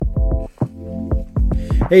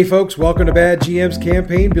Hey folks, welcome to Bad GM's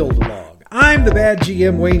Campaign Build-A-Log. I'm the Bad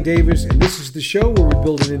GM, Wayne Davis, and this is the show where we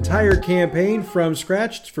build an entire campaign from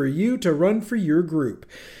scratch for you to run for your group.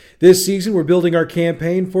 This season, we're building our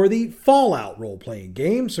campaign for the Fallout role-playing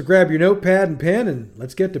game, so grab your notepad and pen and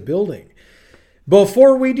let's get to building.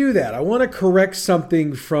 Before we do that, I want to correct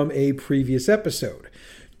something from a previous episode.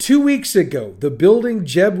 2 weeks ago, the building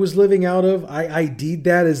Jeb was living out of, I ID'd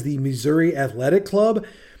that as the Missouri Athletic Club.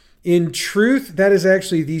 In truth, that is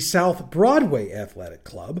actually the South Broadway Athletic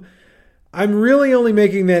Club. I'm really only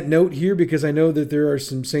making that note here because I know that there are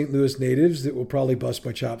some St. Louis natives that will probably bust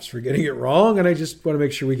my chops for getting it wrong, and I just want to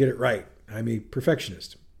make sure we get it right. I'm a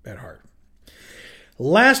perfectionist at heart.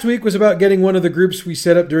 Last week was about getting one of the groups we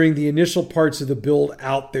set up during the initial parts of the build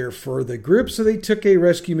out there for the group, so they took a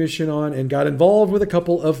rescue mission on and got involved with a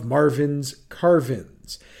couple of Marvin's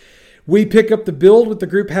Carvins. We pick up the build with the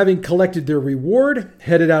group having collected their reward,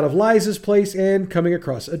 headed out of Liza's place, and coming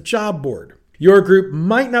across a job board. Your group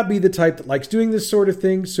might not be the type that likes doing this sort of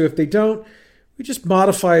thing, so if they don't, we just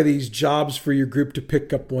modify these jobs for your group to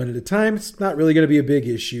pick up one at a time. It's not really going to be a big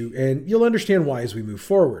issue, and you'll understand why as we move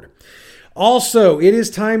forward. Also, it is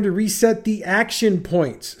time to reset the action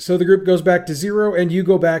points. So the group goes back to 0, and you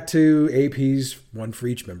go back to AP's 1 for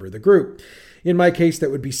each member of the group. In my case,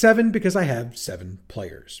 that would be 7 because I have 7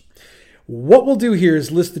 players. What we'll do here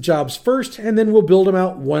is list the jobs first, and then we'll build them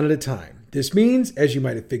out one at a time. This means, as you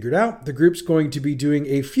might have figured out, the group's going to be doing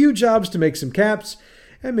a few jobs to make some caps,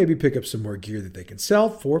 and maybe pick up some more gear that they can sell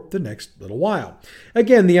for the next little while.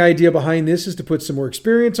 Again, the idea behind this is to put some more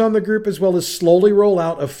experience on the group, as well as slowly roll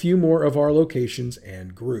out a few more of our locations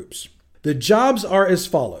and groups. The jobs are as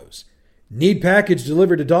follows. Need package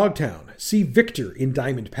delivered to Dogtown. See Viktor in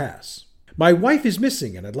Diamond Pass. My wife is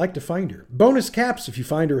missing and I'd like to find her. Bonus caps if you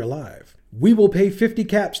find her alive. We will pay 50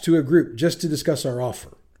 caps to a group just to discuss our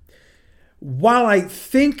offer. While I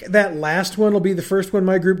think that last one will be the first one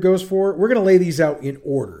my group goes for, we're going to lay these out in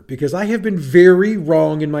order because I have been very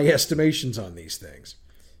wrong in my estimations on these things.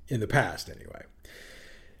 In the past, anyway.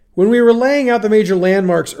 When we were laying out the major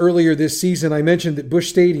landmarks earlier this season, I mentioned that Busch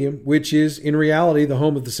Stadium, which is in reality the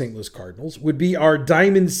home of the St. Louis Cardinals, would be our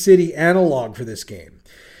Diamond City analog for this game.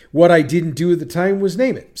 What I didn't do at the time was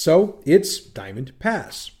name it, so it's Diamond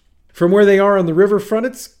Pass. From where they are on the riverfront,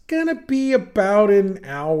 it's going to be about an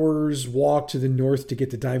hour's walk to the north to get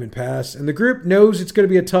to Diamond Pass, and the group knows it's going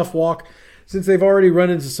to be a tough walk since they've already run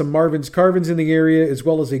into some Marvin's Carvins in the area, as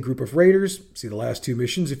well as a group of raiders. See the last 2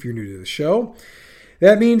 missions if you're new to the show.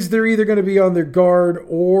 That means they're either going to be on their guard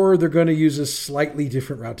or they're going to use a slightly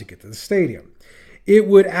different route to get to the stadium. It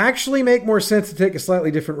would actually make more sense to take a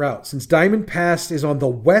slightly different route since Diamond Pass is on the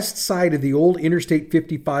west side of the old Interstate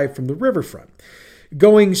 55 from the riverfront.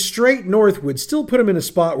 Going straight north would still put them in a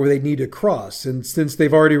spot where they'd need to cross, and since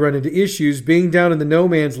they've already run into issues, being down in the no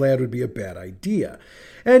man's land would be a bad idea.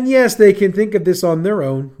 And yes, they can think of this on their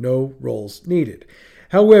own, no rolls needed.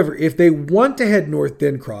 However, if they want to head north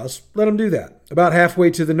then cross, let them do that. About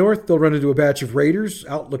halfway to the north, they'll run into a batch of raiders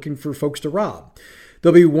out looking for folks to rob.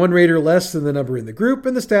 There'll be 1 raider less than the number in the group,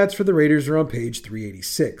 and the stats for the raiders are on page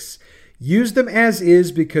 386. Use them as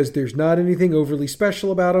is because there's not anything overly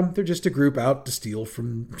special about them. They're just a group out to steal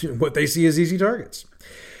from what they see as easy targets.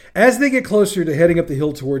 As they get closer to heading up the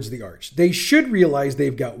hill towards the arch, they should realize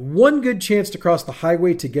they've got 1 good chance to cross the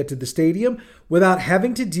highway to get to the stadium without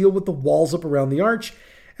having to deal with the walls up around the arch,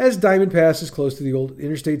 as Diamond Pass is close to the old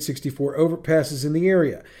Interstate 64 overpasses in the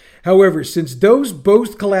area. However, since those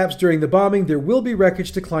both collapsed during the bombing, there will be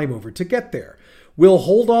wreckage to climb over to get there. We'll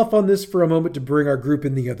hold off on this for a moment to bring our group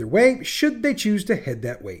in the other way, should they choose to head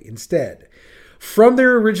that way instead. From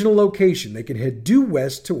their original location, they can head due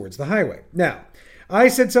west towards the highway. Now, I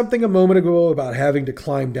said something a moment ago about having to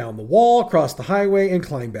climb down the wall, cross the highway, and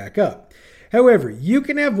climb back up. However, you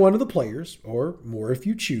can have one of the players, or more if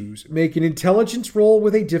you choose, make an intelligence roll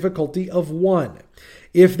with a difficulty of 1.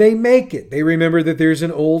 If they make it, they remember that there's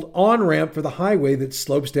an old on-ramp for the highway that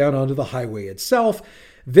slopes down onto the highway itself,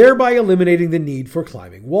 thereby eliminating the need for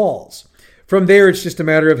climbing walls. From there, it's just a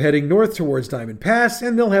matter of heading north towards Diamond Pass,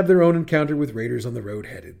 and they'll have their own encounter with raiders on the road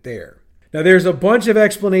headed there. Now, there's a bunch of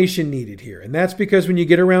explanation needed here, and that's because when you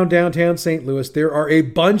get around downtown St. Louis, there are a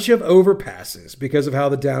bunch of overpasses because of how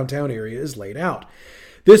the downtown area is laid out.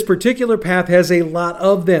 This particular path has a lot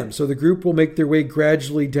of them, so the group will make their way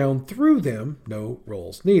gradually down through them, no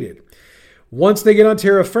rolls needed. Once they get on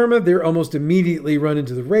terra firma, they're almost immediately run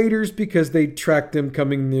into the raiders because they track them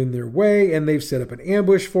coming in their way and they've set up an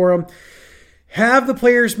ambush for them. Have the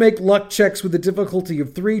players make luck checks with a difficulty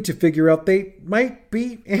of 3 to figure out they might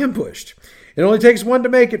be ambushed. It only takes 1 to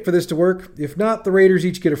make it for this to work. If not, the raiders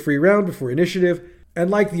each get a free round before initiative. And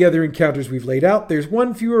like the other encounters we've laid out, there's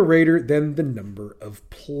one fewer raider than the number of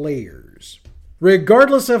players.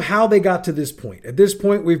 Regardless of how they got to this point, at this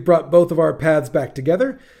point we've brought both of our paths back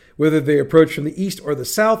together. Whether they approach from the east or the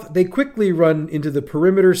south, they quickly run into the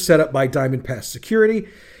perimeter set up by Diamond Pass security.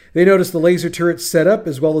 They notice the laser turrets set up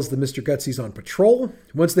as well as the Mr. Gutsy's on patrol.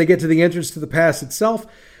 Once they get to the entrance to the pass itself,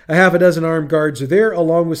 a half a dozen armed guards are there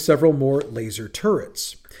along with several more laser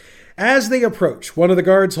turrets. As they approach, one of the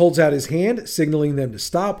guards holds out his hand, signaling them to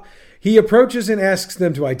stop. He approaches and asks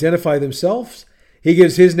them to identify themselves. He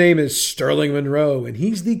gives his name as Sterling Monroe, and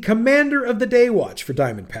he's the commander of the Day Watch for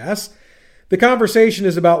Diamond Pass. The conversation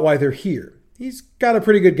is about why they're here. He's got a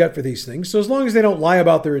pretty good gut for these things, so as long as they don't lie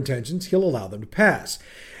about their intentions, he'll allow them to pass.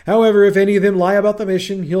 However, if any of them lie about the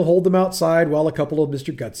mission, he'll hold them outside while a couple of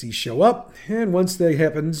Mr. Gutsy's show up, and once that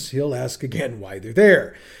happens, he'll ask again why they're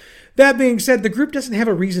there. That being said, the group doesn't have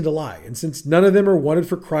a reason to lie, and since none of them are wanted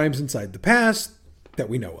for crimes inside the pass that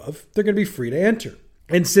we know of, they're going to be free to enter.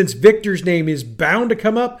 And since Viktor's name is bound to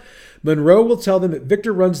come up, Monroe will tell them that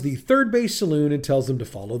Viktor runs the third base saloon and tells them to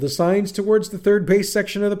follow the signs towards the third base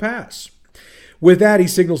section of the pass. With that, he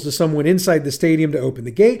signals to someone inside the stadium to open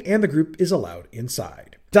the gate, and the group is allowed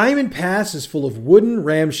inside. Diamond Pass is full of wooden,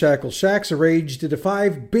 ramshackle shacks arranged into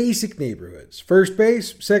 5 basic neighborhoods: first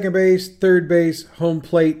base, second base, third base, home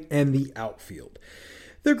plate, and the outfield.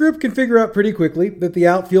 The group can figure out pretty quickly that the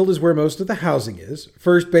outfield is where most of the housing is.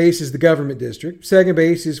 First base is the government district. Second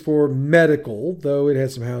base is for medical, though it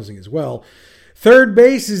has some housing as well. Third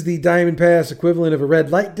base is the Diamond Pass equivalent of a red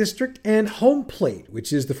light district. And home plate,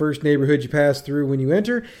 which is the first neighborhood you pass through when you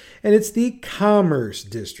enter, and it's the commerce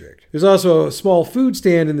district. There's also a small food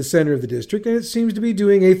stand in the center of the district, and it seems to be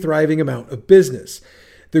doing a thriving amount of business.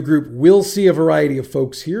 The group will see a variety of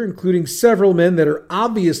folks here, including several men that are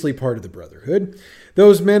obviously part of the Brotherhood.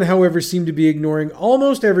 Those men, however, seem to be ignoring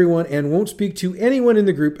almost everyone and won't speak to anyone in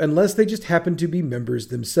the group unless they just happen to be members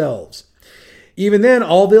themselves. Even then,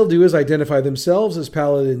 all they'll do is identify themselves as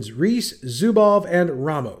Paladins Reese, Zubov, and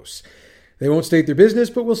Ramos. They won't state their business,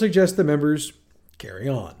 but will suggest the members carry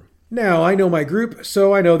on. Now, I know my group,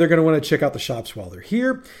 so I know they're going to want to check out the shops while they're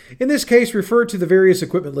here. In this case, refer to the various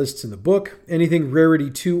equipment lists in the book. Anything Rarity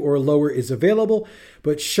 2 or lower is available,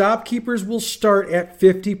 but shopkeepers will start at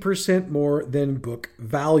 50% more than book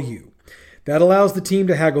value. That allows the team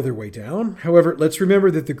to haggle their way down. However, let's remember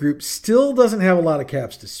that the group still doesn't have a lot of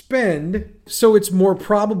caps to spend, so it's more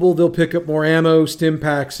probable they'll pick up more ammo, stim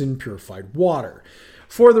packs, and purified water.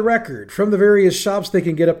 For the record, from the various shops, they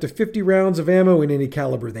can get up to 50 rounds of ammo in any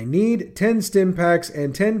caliber they need, 10 stim packs,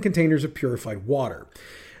 and 10 containers of purified water.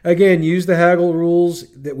 Again, use the haggle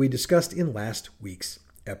rules that we discussed in last week's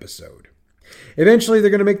episode. Eventually, they're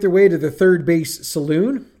going to make their way to the third base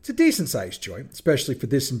saloon. It's a decent-sized joint, especially for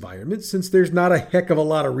this environment, since there's not a heck of a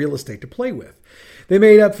lot of real estate to play with. They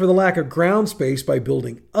made up for the lack of ground space by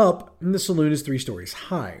building up, and the saloon is 3 stories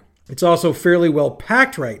high. It's also fairly well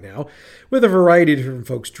packed right now, with a variety of different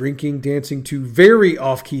folks drinking, dancing to very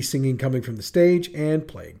off-key singing coming from the stage, and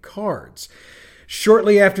playing cards.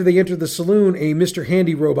 Shortly after they enter the saloon, a Mr.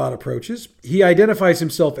 Handy robot approaches. He identifies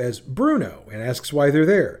himself as Bruno and asks why they're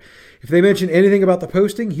there. If they mention anything about the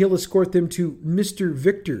posting, he'll escort them to Mr.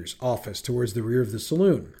 Viktor's office towards the rear of the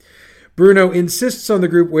saloon. Bruno insists on the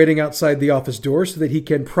group waiting outside the office door so that he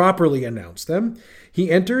can properly announce them. He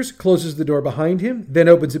enters, closes the door behind him, then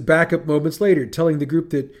opens it back up moments later, telling the group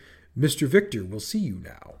that Mr. Viktor will see you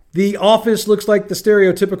now. The office looks like the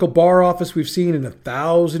stereotypical bar office we've seen in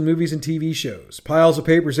 1,000 movies and TV shows. Piles of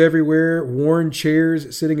papers everywhere, worn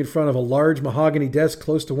chairs sitting in front of a large mahogany desk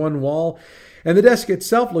close to one wall, and the desk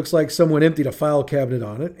itself looks like someone emptied a file cabinet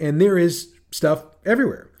on it, and there is stuff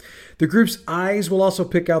everywhere. The group's eyes will also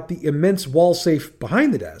pick out the immense wall safe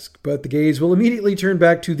behind the desk, but the gaze will immediately turn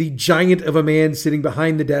back to the giant of a man sitting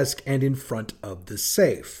behind the desk and in front of the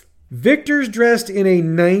safe. Viktor's dressed in a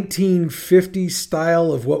 1950s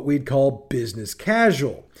style of what we'd call business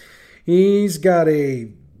casual. He's got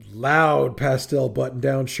a loud pastel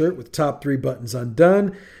button-down shirt with top 3 buttons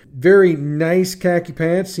undone, very nice khaki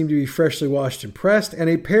pants, seem to be freshly washed and pressed, and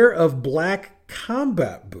a pair of black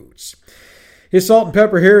combat boots. His salt and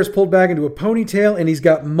pepper hair is pulled back into a ponytail, and he's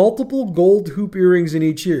got multiple gold hoop earrings in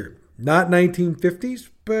each ear. Not 1950s,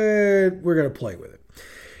 but we're going to play with it.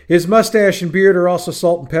 His mustache and beard are also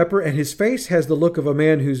salt and pepper, and his face has the look of a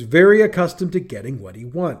man who's very accustomed to getting what he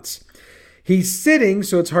wants. He's sitting,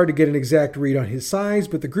 so it's hard to get an exact read on his size,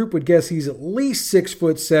 but the group would guess he's at least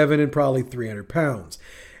 6'7" and probably 300 pounds.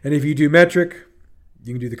 And if you do metric,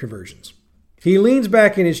 you can do the conversions. He leans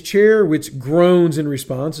back in his chair, which groans in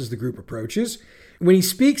response as the group approaches. When he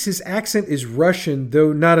speaks, his accent is Russian,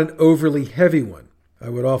 though not an overly heavy one. I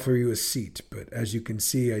would offer you a seat, but as you can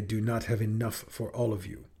see, I do not have enough for all of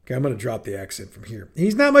you. Okay, I'm going to drop the accent from here.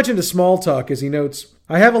 He's not much into small talk, as he notes.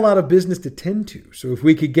 I have a lot of business to tend to, so if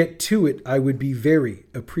we could get to it, I would be very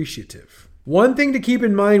appreciative. One thing to keep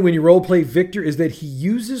in mind when you roleplay Viktor is that he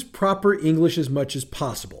uses proper English as much as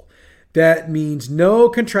possible. That means no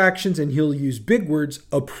contractions, and he'll use big words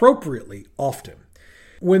appropriately often.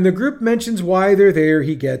 When the group mentions why they're there,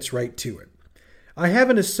 he gets right to it. I have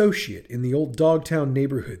an associate in the old Dogtown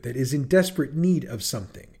neighborhood that is in desperate need of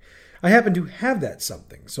something. I happen to have that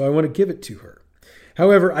something, so I want to give it to her.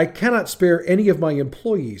 However, I cannot spare any of my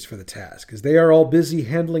employees for the task, as they are all busy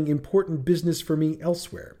handling important business for me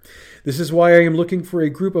elsewhere. This is why I am looking for a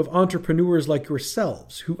group of entrepreneurs like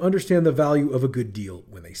yourselves who understand the value of a good deal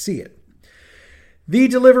when they see it. The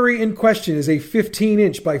delivery in question is a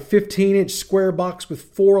 15-inch by 15-inch square box with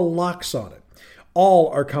 4 locks on it. All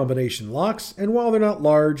are combination locks, and while they're not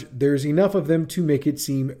large, there's enough of them to make it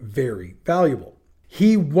seem very valuable.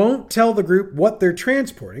 He won't tell the group what they're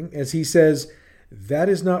transporting, as he says, that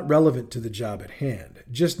is not relevant to the job at hand.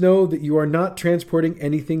 Just know that you are not transporting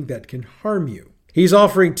anything that can harm you. He's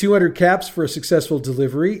offering 200 caps for a successful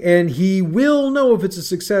delivery, and he will know if it's a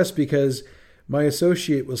success because my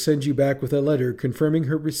associate will send you back with a letter confirming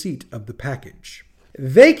her receipt of the package.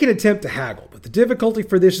 They can attempt to haggle, but the difficulty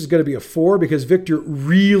for this is going to be a 4 because Viktor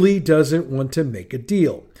really doesn't want to make a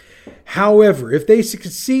deal. However, if they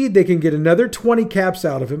succeed, they can get another 20 caps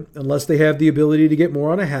out of him, unless they have the ability to get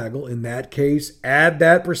more on a haggle. In that case, add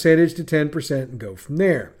that percentage to 10% and go from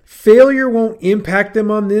there. Failure won't impact them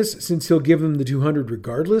on this, since he'll give them the 200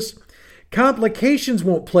 regardless. Complications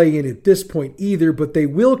won't play in at this point either, but they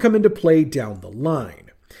will come into play down the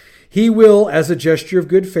line. He will, as a gesture of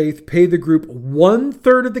good faith, pay the group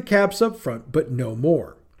 1/3 of the caps up front, but no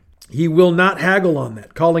more. He will not haggle on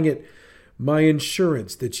that, calling it my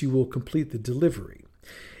insurance that you will complete the delivery.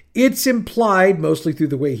 It's implied, mostly through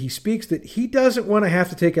the way he speaks, that he doesn't want to have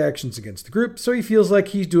to take actions against the group, so he feels like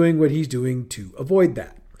he's doing what he's doing to avoid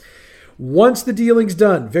that. Once the dealing's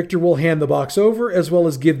done, Viktor will hand the box over, as well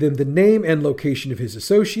as give them the name and location of his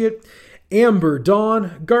associate, Amber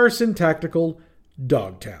Dawn, Garson Tactical,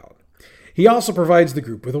 Dogtown. He also provides the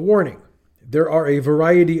group with a warning. There are a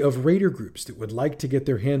variety of raider groups that would like to get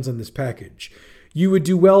their hands on this package. You would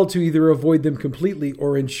do well to either avoid them completely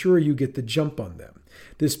or ensure you get the jump on them.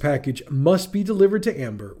 This package must be delivered to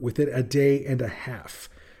Amber within a day and a half.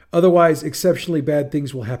 Otherwise, exceptionally bad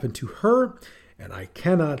things will happen to her, and I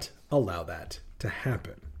cannot allow that to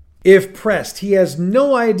happen. If pressed, he has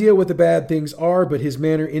no idea what the bad things are, but his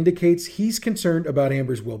manner indicates he's concerned about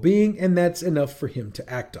Amber's well-being, and that's enough for him to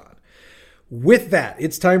act on. With that,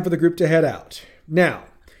 it's time for the group to head out. Now,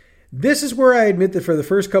 this is where I admit that for the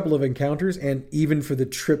first couple of encounters, and even for the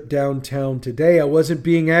trip downtown today, I wasn't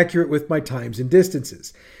being accurate with my times and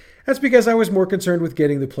distances. That's because I was more concerned with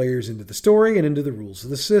getting the players into the story and into the rules of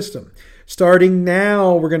the system. Starting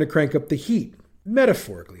now, we're going to crank up the heat.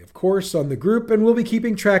 Metaphorically, of course, on the group, and we'll be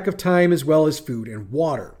keeping track of time as well as food and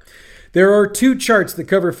water. There are 2 charts that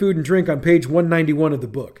cover food and drink on page 191 of the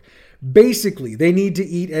book. Basically, they need to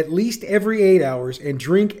eat at least every 8 hours and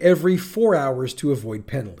drink every 4 hours to avoid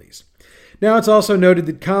penalties. Now, it's also noted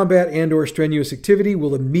that combat and/or strenuous activity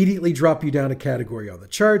will immediately drop you down a category on the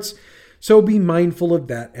charts, so be mindful of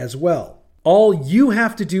that as well. All you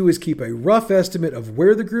have to do is keep a rough estimate of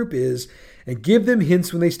where the group is and give them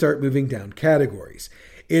hints when they start moving down categories.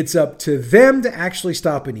 It's up to them to actually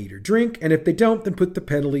stop and eat or drink, and if they don't, then put the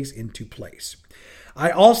penalties into place. I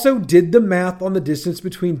also did the math on the distance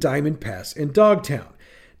between Diamond Pass and Dogtown.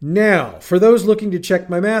 Now, for those looking to check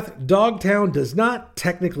my math, Dogtown does not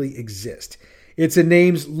technically exist. It's a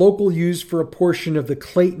name's local use for a portion of the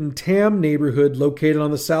Clayton-Tam neighborhood located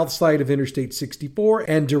on the south side of Interstate 64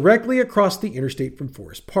 and directly across the interstate from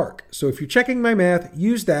Forest Park. So if you're checking my math,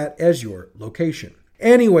 use that as your location.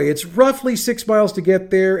 Anyway, it's roughly 6 miles to get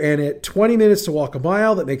there, and at 20 minutes to walk a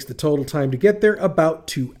mile, that makes the total time to get there about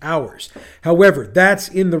 2 hours. However, that's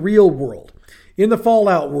in the real world. In the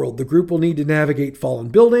Fallout world, the group will need to navigate fallen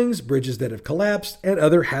buildings, bridges that have collapsed, and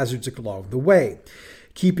other hazards along the way.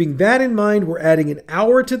 Keeping that in mind, we're adding an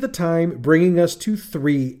hour to the time, bringing us to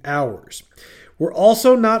 3 hours. We're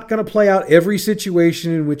also not going to play out every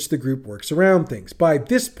situation in which the group works around things. By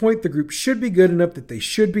this point, the group should be good enough that they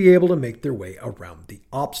should be able to make their way around the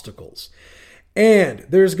obstacles. And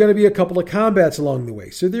there's going to be a couple of combats along the way,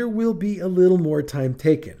 so there will be a little more time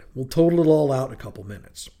taken. We'll total it all out in a couple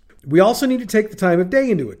minutes. We also need to take the time of day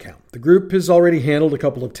into account. The group has already handled a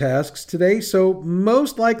couple of tasks today, so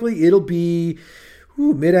most likely it'll be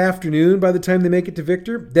mid-afternoon by the time they make it to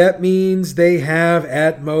Viktor. That means they have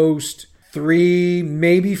at most 3,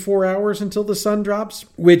 maybe 4 hours until the sun drops,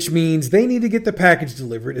 which means they need to get the package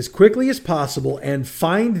delivered as quickly as possible and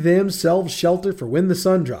find themselves shelter for when the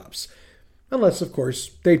sun drops. Unless, of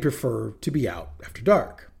course, they'd prefer to be out after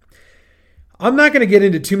dark. I'm not going to get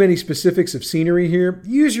into too many specifics of scenery here.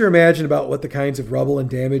 Use your imagination about what the kinds of rubble and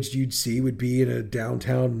damage you'd see would be in a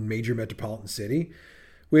downtown major metropolitan city,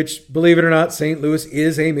 which, believe it or not, St. Louis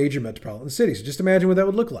is a major metropolitan city. So just imagine what that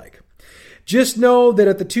would look like. Just know that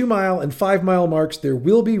at the 2-mile and 5-mile marks, there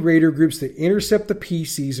will be raider groups that intercept the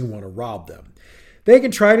PCs and want to rob them. They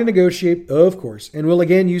can try to negotiate, of course, and we'll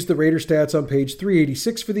again use the raider stats on page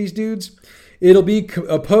 386 for these dudes. It'll be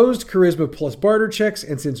opposed charisma plus barter checks,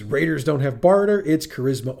 and since raiders don't have barter, it's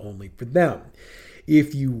charisma only for them.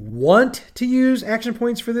 If you want to use action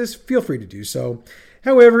points for this, feel free to do so.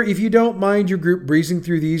 However, if you don't mind your group breezing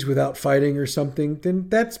through these without fighting or something, then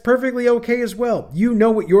that's perfectly okay as well. You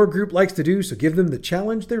know what your group likes to do, so give them the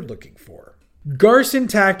challenge they're looking for. Garson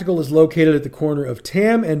Tactical is located at the corner of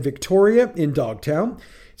Tam and Victoria in Dogtown.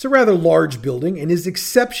 It's a rather large building and is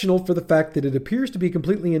exceptional for the fact that it appears to be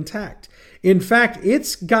completely intact. In fact,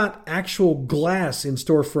 it's got actual glass in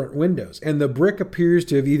storefront windows, and the brick appears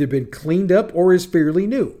to have either been cleaned up or is fairly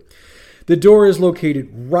new. The door is located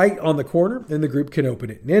right on the corner, and the group can open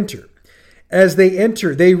it and enter. As they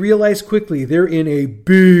enter, they realize quickly they're in a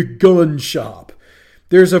big gun shop.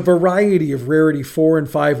 There's a variety of rarity 4 and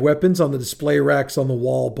 5 weapons on the display racks on the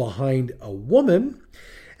wall behind a woman,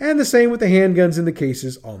 and the same with the handguns in the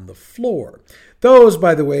cases on the floor. Those,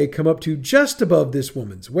 by the way, come up to just above this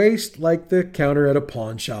woman's waist, like the counter at a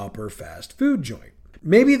pawn shop or fast food joint.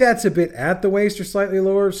 Maybe that's a bit at the waist or slightly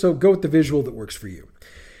lower, so go with the visual that works for you.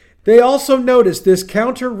 They also notice this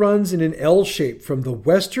counter runs in an L shape from the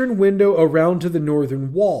western window around to the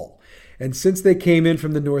northern wall. And since they came in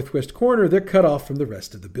from the northwest corner, they're cut off from the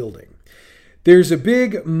rest of the building. There's a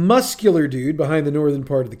big, muscular dude behind the northern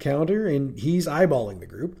part of the counter, and he's eyeballing the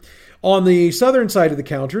group. On the southern side of the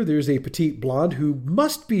counter, there's a petite blonde who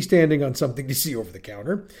must be standing on something to see over the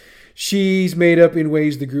counter. She's made up in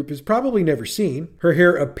ways the group has probably never seen. Her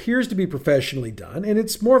hair appears to be professionally done, and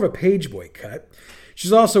it's more of a pageboy cut.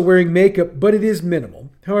 She's also wearing makeup, but it is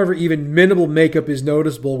minimal. However, even minimal makeup is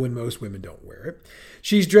noticeable when most women don't wear it.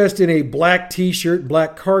 She's dressed in a black t-shirt,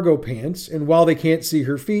 black cargo pants, and while they can't see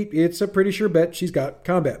her feet, it's a pretty sure bet she's got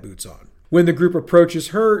combat boots on. When the group approaches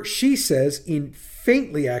her, she says in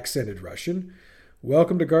faintly accented Russian,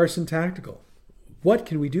 "Welcome to Garson Tactical. What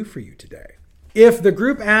can we do for you today?" If the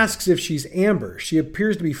group asks if she's Amber, she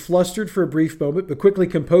appears to be flustered for a brief moment, but quickly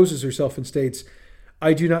composes herself and states,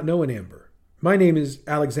 "I do not know an Amber. My name is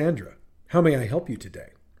Alexandra. How may I help you today?"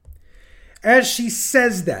 As she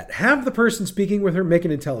says that, have the person speaking with her make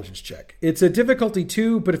an intelligence check. It's a difficulty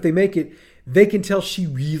 2, but if they make it, they can tell she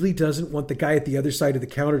really doesn't want the guy at the other side of the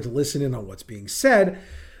counter to listen in on what's being said,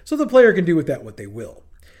 so the player can do with that what they will.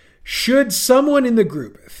 Should someone in the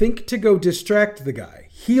group think to go distract the guy,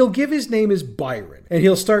 he'll give his name as Byron, and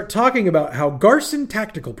he'll start talking about how Garson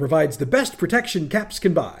Tactical provides the best protection Caps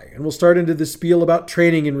can buy, and we'll start into the spiel about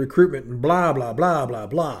training and recruitment and blah, blah, blah, blah,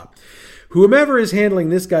 blah. Whomever is handling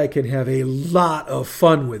this guy can have a lot of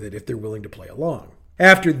fun with it if they're willing to play along.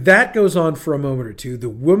 After that goes on for a moment or two, the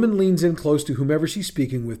woman leans in close to whomever she's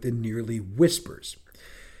speaking with and nearly whispers,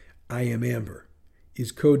 "I am Amber,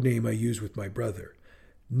 is code name I use with my brother.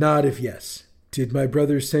 Nod if yes. Did my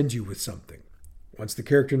brother send you with something?" Once the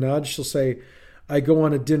character nods, she'll say, "I go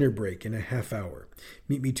on a dinner break in a half hour.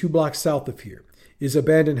 Meet me 2 blocks south of here. Is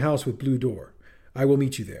abandoned house with blue door. I will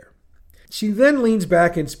meet you there." She then leans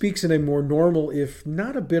back and speaks in a more normal, if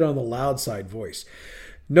not a bit on the loud side voice.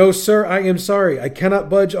 "No, sir, I am sorry. I cannot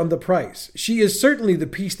budge on the price. She is certainly the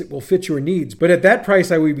piece that will fit your needs, but at that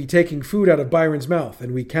price I would be taking food out of Byron's mouth,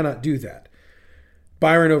 and we cannot do that."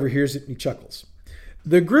 Byron overhears it and he chuckles.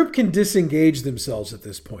 The group can disengage themselves at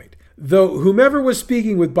this point, though whomever was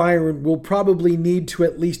speaking with Byron will probably need to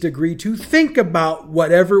at least agree to think about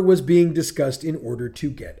whatever was being discussed in order to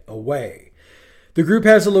get away. The group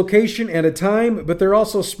has a location and a time, but they're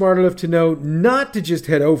also smart enough to know not to just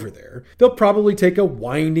head over there. They'll probably take a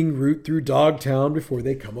winding route through Dogtown before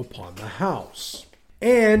they come upon the house.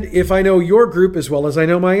 And if I know your group as well as I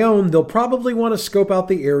know my own, they'll probably want to scope out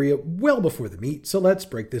the area well before the meet, so let's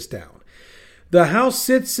break this down. The house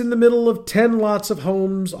sits in the middle of 10 lots of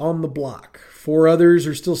homes on the block. 4 others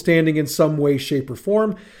are still standing in some way, shape, or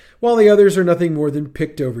form, while the others are nothing more than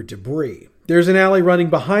picked over debris. There's an alley running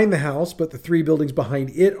behind the house, but the 3 buildings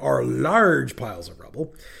behind it are large piles of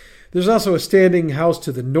rubble. There's also a standing house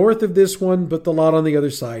to the north of this one, but the lot on the other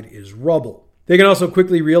side is rubble. They can also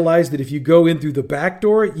quickly realize that if you go in through the back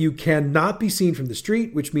door, you cannot be seen from the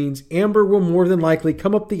street, which means Amber will more than likely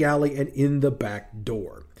come up the alley and in the back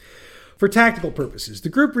door. For tactical purposes, the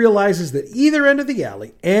group realizes that either end of the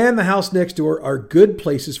alley and the house next door are good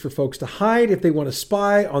places for folks to hide if they want to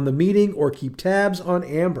spy on the meeting or keep tabs on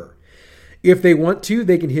Amber. If they want to,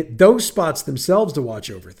 they can hit those spots themselves to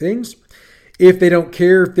watch over things. If they don't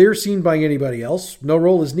care if they're seen by anybody else, no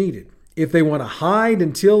roll is needed. If they want to hide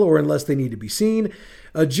until or unless they need to be seen,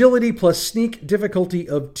 agility plus sneak difficulty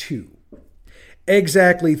of 2.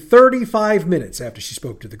 Exactly 35 minutes after she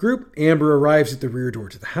spoke to the group, Amber arrives at the rear door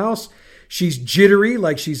to the house. She's jittery,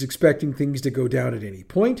 like she's expecting things to go down at any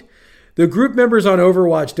point. The group members on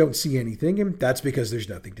Overwatch don't see anything, and that's because there's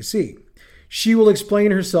nothing to see. She will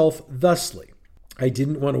explain herself thusly. I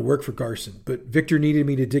didn't want to work for Garson, but Viktor needed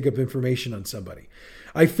me to dig up information on somebody.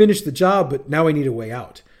 I finished the job, but now I need a way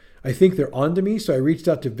out. I think they're on to me, so I reached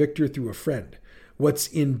out to Viktor through a friend. What's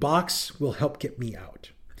in box will help get me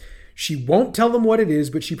out. She won't tell them what it is,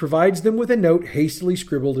 but she provides them with a note hastily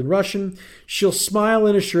scribbled in Russian. She'll smile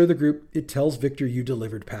and assure the group it tells Viktor you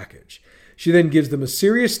delivered package. She then gives them a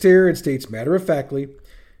serious stare and states matter-of-factly,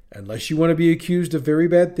 unless you want to be accused of very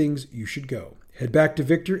bad things, you should go. Head back to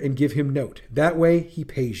Viktor and give him note. That way, he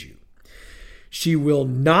pays you. She will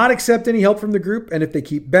not accept any help from the group, and if they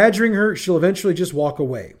keep badgering her, she'll eventually just walk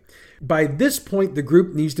away. By this point, the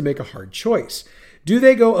group needs to make a hard choice. Do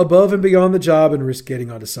they go above and beyond the job and risk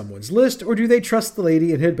getting onto someone's list, or do they trust the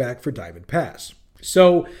lady and head back for Diamond Pass?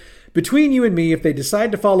 So, between you and me, if they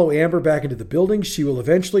decide to follow Amber back into the building, she will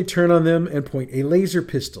eventually turn on them and point a laser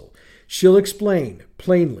pistol. She'll explain,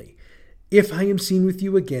 plainly, if I am seen with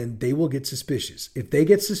you again, they will get suspicious. If they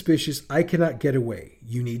get suspicious, I cannot get away.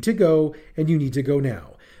 You need to go, and you need to go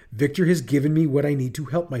now. Viktor has given me what I need to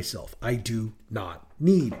help myself. I do not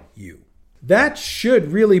need you. That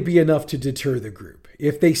should really be enough to deter the group.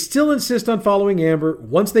 If they still insist on following Amber,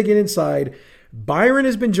 once they get inside, Byron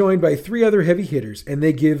has been joined by 3 other heavy hitters, and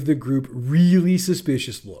they give the group really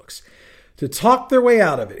suspicious looks. To talk their way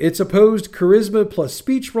out of it, it's opposed charisma plus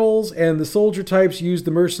speech rolls, and the soldier types use the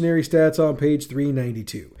mercenary stats on page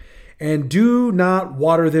 392. And do not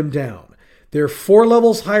water them down. They're 4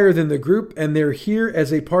 levels higher than the group, and they're here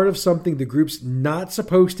as a part of something the group's not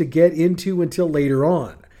supposed to get into until later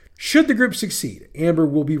on. Should the group succeed, Amber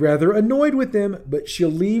will be rather annoyed with them, but she'll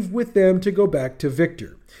leave with them to go back to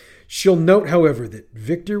Viktor. She'll note, however, that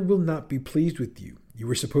Viktor will not be pleased with you. You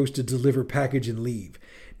were supposed to deliver package and leave.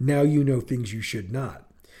 Now you know things you should not.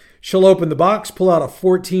 She'll open the box, pull out a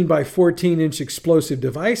 14 by 14 inch explosive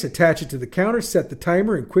device, attach it to the counter, set the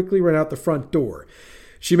timer, and quickly run out the front door.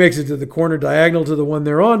 She makes it to the corner diagonal to the one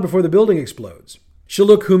they're on before the building explodes. She'll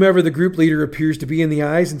look whomever the group leader appears to be in the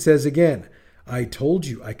eyes and says again, I told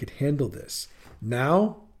you I could handle this.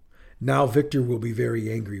 Now Viktor will be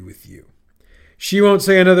very angry with you. She won't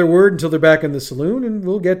say another word until they're back in the saloon, and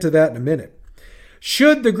we'll get to that in a minute.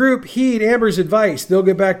 Should the group heed Amber's advice, they'll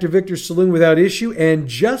get back to Viktor's saloon without issue and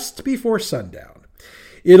just before sundown.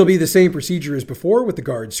 It'll be the same procedure as before, with the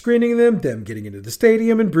guards screening them getting into the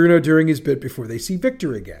stadium, and Bruno during his bit before they see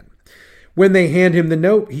Viktor again. When they hand him the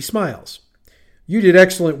note, he smiles. You did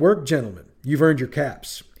excellent work, gentlemen. You've earned your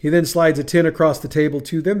caps. He then slides a tin across the table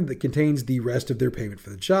to them that contains the rest of their payment for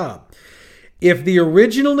the job. If the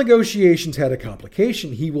original negotiations had a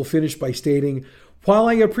complication, he will finish by stating, while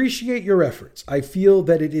I appreciate your efforts, I feel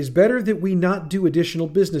that it is better that we not do additional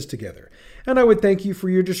business together, and I would thank you for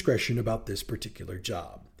your discretion about this particular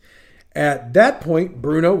job. At that point,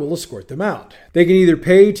 Bruno will escort them out. They can either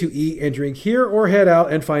pay to eat and drink here or head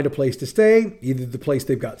out and find a place to stay, either the place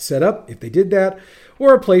they've got set up, if they did that,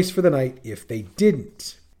 or a place for the night if they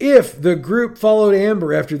didn't. If the group followed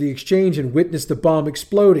Amber after the exchange and witnessed the bomb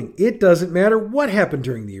exploding, it doesn't matter what happened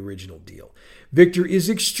during the original deal. Viktor is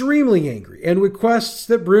extremely angry and requests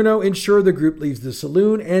that Bruno ensure the group leaves the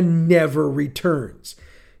saloon and never returns.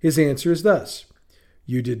 His answer is thus,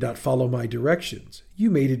 you did not follow my directions. You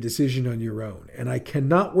made a decision on your own, and I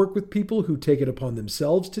cannot work with people who take it upon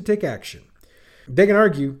themselves to take action. They can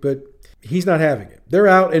argue, but he's not having it. They're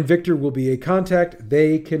out, and Viktor will be a contact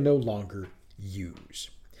they can no longer use.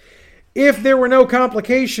 If there were no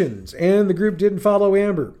complications and the group didn't follow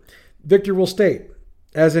Amber, Viktor will state,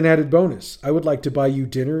 as an added bonus, I would like to buy you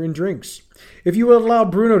dinner and drinks. If you would allow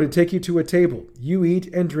Bruno to take you to a table, you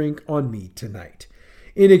eat and drink on me tonight.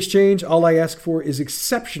 In exchange, all I ask for is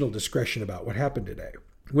exceptional discretion about what happened today.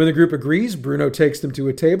 When the group agrees, Bruno takes them to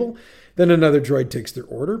a table, then another droid takes their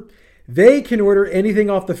order. They can order anything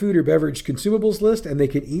off the food or beverage consumables list, and they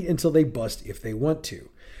can eat until they bust if they want to.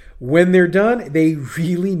 When they're done, they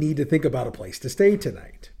really need to think about a place to stay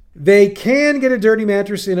tonight. They can get a dirty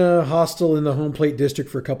mattress in a hostel in the home plate district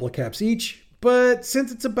for a couple of caps each, but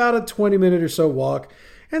since it's about a 20-minute or so walk,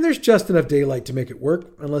 and there's just enough daylight to make it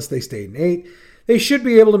work, unless they stayed and ate, they should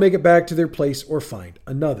be able to make it back to their place or find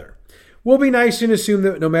another. We'll be nice and assume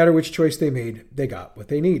that no matter which choice they made, they got what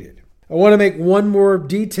they needed. I want to make one more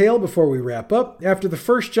detail before we wrap up. After the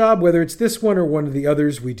first job, whether it's this one or one of the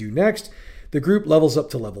others we do next, the group levels up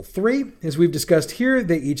to level 3. As we've discussed here,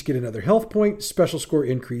 they each get another health point, special score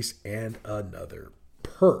increase, and another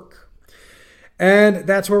perk. And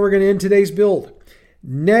that's where we're going to end today's build.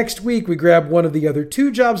 Next week, we grab one of the other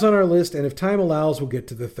 2 jobs on our list, and if time allows, we'll get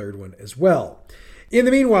to the third one as well. In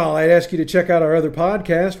the meanwhile, I'd ask you to check out our other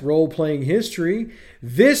podcast, Role Playing History.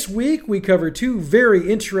 This week, we cover 2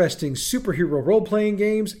 very interesting superhero role-playing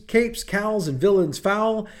games, Capes, Cowls, and Villains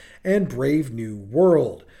Foul, and Brave New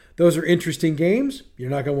World. Those are interesting games. You're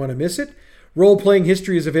not going to want to miss it. Role Playing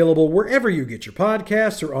History is available wherever you get your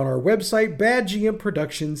podcasts or on our website,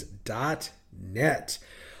 badgmproductions.net.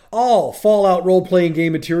 All Fallout role-playing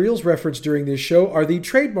game materials referenced during this show are the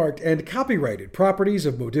trademarked and copyrighted properties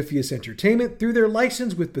of Modifius Entertainment through their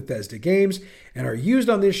license with Bethesda Games and are used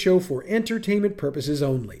on this show for entertainment purposes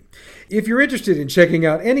only. If you're interested in checking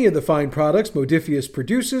out any of the fine products Modifius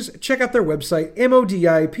produces, check out their website,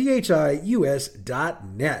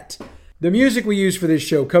 modipius.net. The music we use for this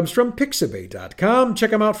show comes from Pixabay.com.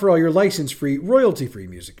 Check them out for all your license-free, royalty-free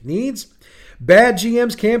music needs. Bad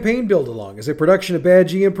GM's Campaign Build-Along is a production of Bad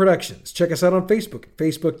GM Productions. Check us out on Facebook at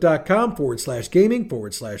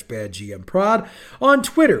facebook.com/gaming/BadGMProd, on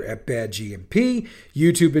Twitter at BadGMP,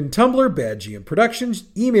 YouTube and Tumblr, Bad GM Productions,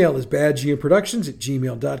 email is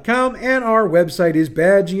badgmproductions@gmail.com, and our website is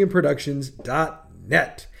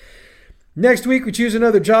badgmproductions.net. Next week, we choose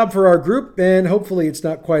another job for our group, and hopefully it's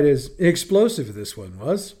not quite as explosive as this one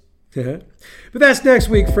was. But that's next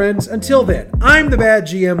week, friends. Until then, I'm the Bad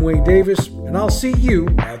GM, Wayne Davis, and I'll see you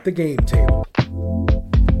at the game table.